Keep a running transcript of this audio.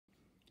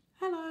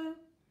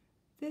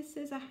This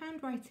is a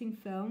handwriting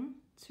film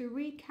to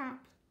recap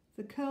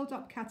the curled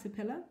up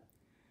caterpillar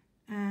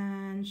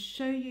and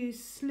show you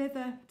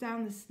slither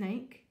down the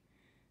snake,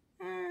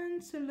 and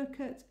to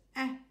look at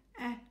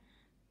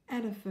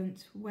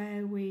elephant,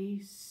 where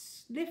we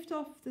lift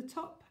off the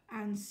top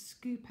and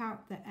scoop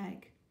out the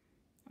egg.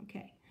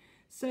 Okay,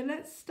 so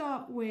let's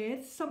start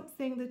with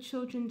something the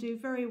children do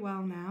very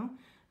well now,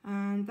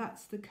 and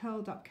that's the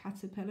curled up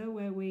caterpillar,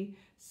 where we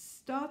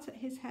start at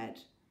his head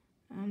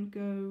and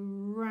go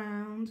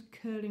round,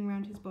 curling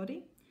round his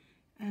body,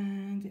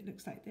 and it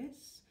looks like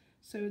this.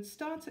 So we'd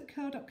start at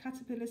curled up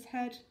caterpillar's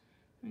head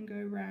and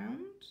go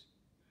round.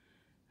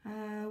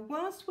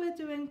 Whilst we're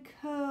doing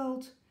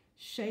curled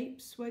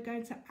shapes, we're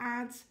going to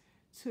add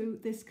to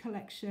this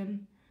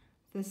collection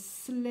the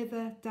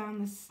slither down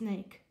the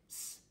snake,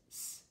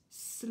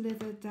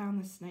 slither down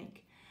the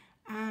snake.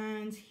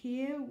 And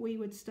here we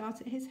would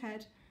start at his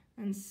head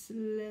and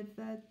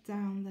slither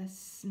down the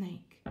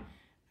snake.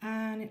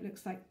 And it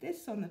looks like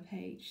this on the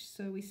page.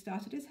 So we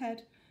start at his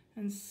head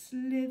and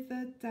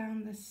slither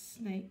down the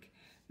snake,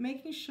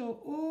 making sure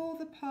all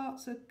the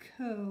parts are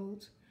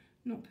curled,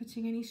 not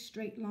putting any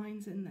straight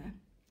lines in there.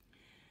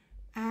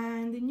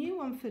 And the new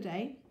one for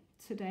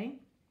today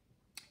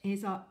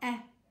is our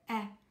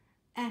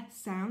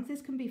sounds.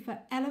 This can be for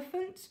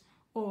elephant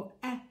or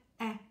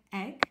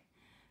egg.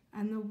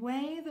 And the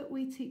way that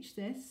we teach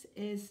this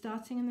is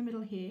starting in the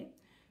middle here.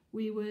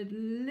 We would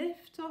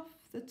lift off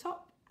the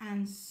top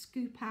and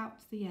scoop out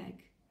the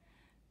egg.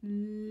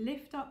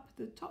 Lift up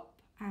the top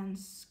and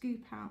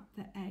scoop out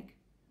the egg.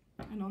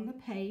 And on the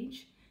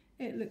page,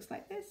 it looks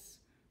like this.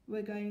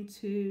 We're going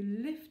to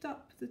lift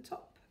up the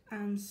top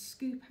and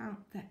scoop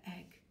out the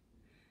egg.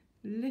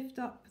 Lift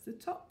up the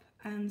top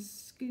and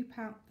scoop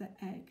out the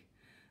egg.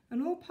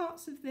 And all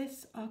parts of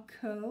this are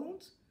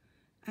curled,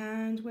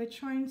 and we're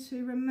trying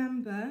to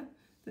remember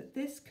that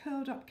this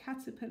curled up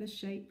caterpillar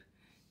shape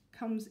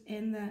comes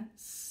in the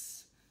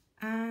S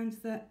and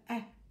the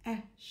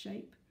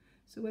shape.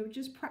 So we're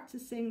just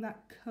practicing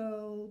that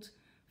curled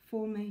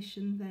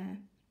formation there.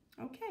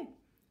 Okay,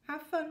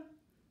 have fun.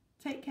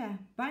 Take care.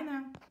 Bye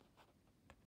now.